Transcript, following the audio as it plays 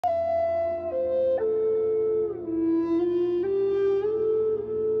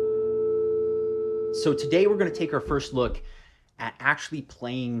So today we're going to take our first look at actually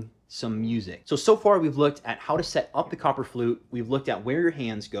playing some music. So far we've looked at how to set up the copper flute, we've looked at where your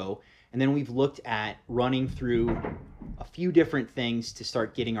hands go, and then we've looked at running through a few different things to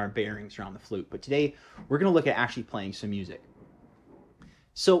start getting our bearings around the flute. But today we're going to look at actually playing some music.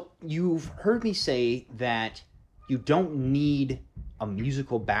 So you've heard me say that you don't need a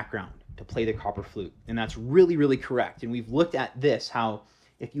musical background to play the copper flute, and that's really, really correct. And we've looked at this, how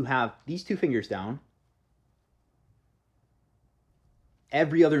if you have these two fingers down,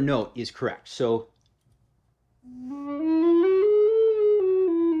 every other note is correct. So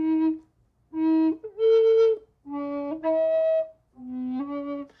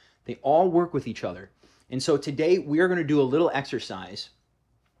they all work with each other. And so today we are going to do a little exercise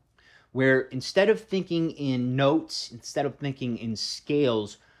where instead of thinking in notes, instead of thinking in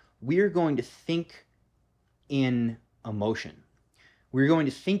scales, we're going to think in emotion. We're going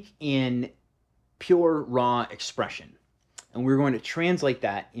to think in pure, raw expression. And we're going to translate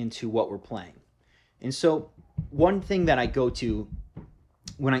that into what we're playing. And so one thing that I go to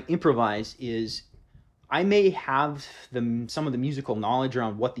when I improvise is I may have some of the musical knowledge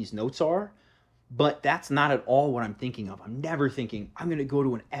around what these notes are, but that's not at all what I'm thinking of. I'm never thinking, I'm going to go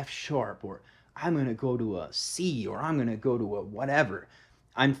to an F sharp, or I'm going to go to a C, or I'm going to go to a whatever.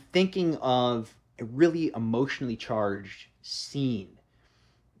 I'm thinking of a really emotionally charged scene.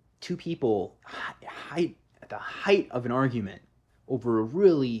 Two people at the height of an argument over a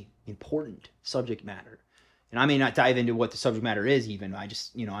really important subject matter. And I may not dive into what the subject matter is even. I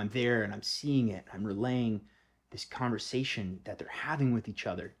just, I'm there and I'm seeing it. I'm relaying this conversation that they're having with each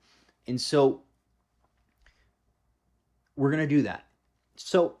other. And so we're going to do that.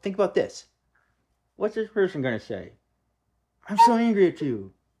 So think about this. What's this person going to say? I'm so angry at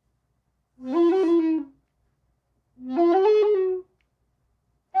you.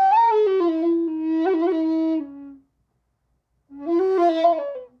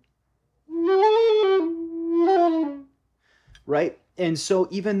 Right? And so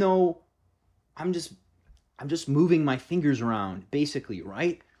even though I'm just moving my fingers around, basically,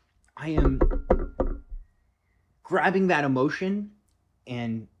 right? I am grabbing that emotion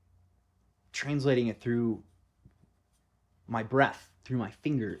and translating it through my breath, through my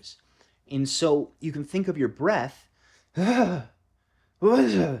fingers. And so you can think of your breath, right?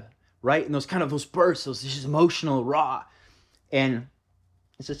 And those bursts, those just emotional, raw. And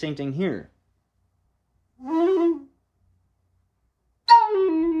it's the same thing here.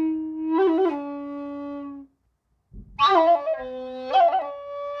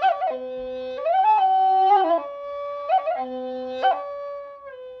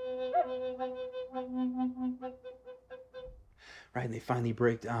 Right, and they finally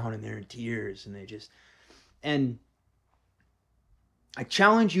break down and they're in tears and I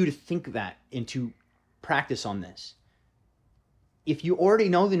challenge you to think that and to practice on this. If you already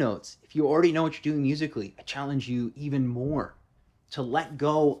know the notes, if you already know what you're doing musically, I challenge you even more to let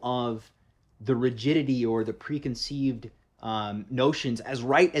go of the rigidity or the preconceived notions, as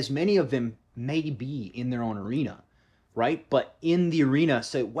right as many of them may be in their own arena, right? But in the arena,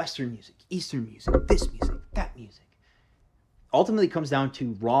 say Western music, Eastern music, this music, that music, ultimately comes down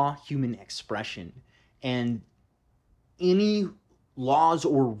to raw human expression. And any laws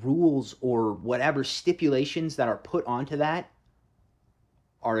or rules or whatever stipulations that are put onto that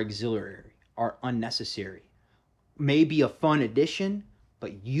are auxiliary, are unnecessary. Maybe a fun addition,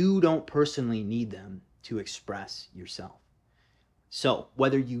 but you don't personally need them to express yourself. So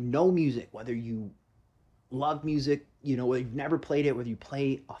whether you know music, whether you love music, whether you've never played it, whether you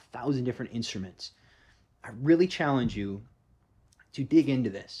play 1,000 different instruments, I really challenge you to dig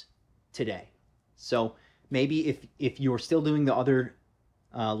into this today. So maybe if you're still doing the other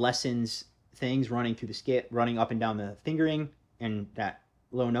lessons things, running through the scale, running up and down the fingering and that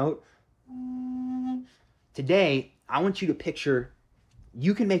low note, today I want you to picture,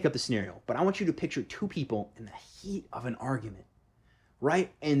 you can make up the scenario, but I want you to picture two people in the heat of an argument,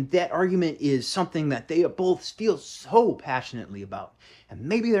 right? And that argument is something that they both feel so passionately about. And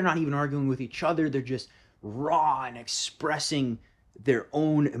maybe they're not even arguing with each other, they're just raw and expressing their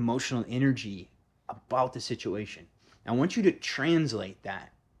own emotional energy about the situation. I want you to translate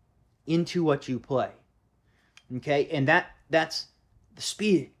that into what you play. Okay? And that's the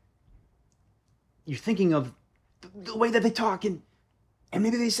speed. You're thinking of the way that they talk, and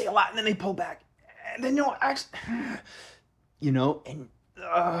maybe they say a lot and then they pull back. And then and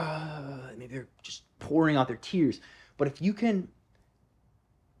maybe they're just pouring out their tears. But if you can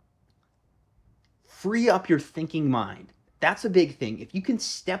free up your thinking mind, that's a big thing. If you can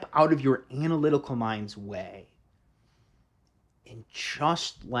step out of your analytical mind's way and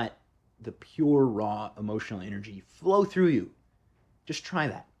just let the pure, raw emotional energy flow through you. Just try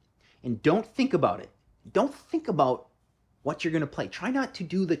that. And don't think about it. Don't think about what you're going to play. Try not to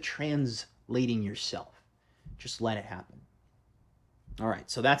do the translating yourself. Just let it happen. All right,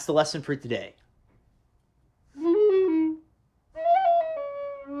 so that's the lesson for today.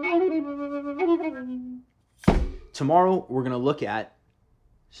 Tomorrow, we're going to look at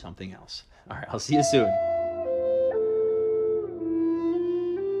something else. All right, I'll see you soon.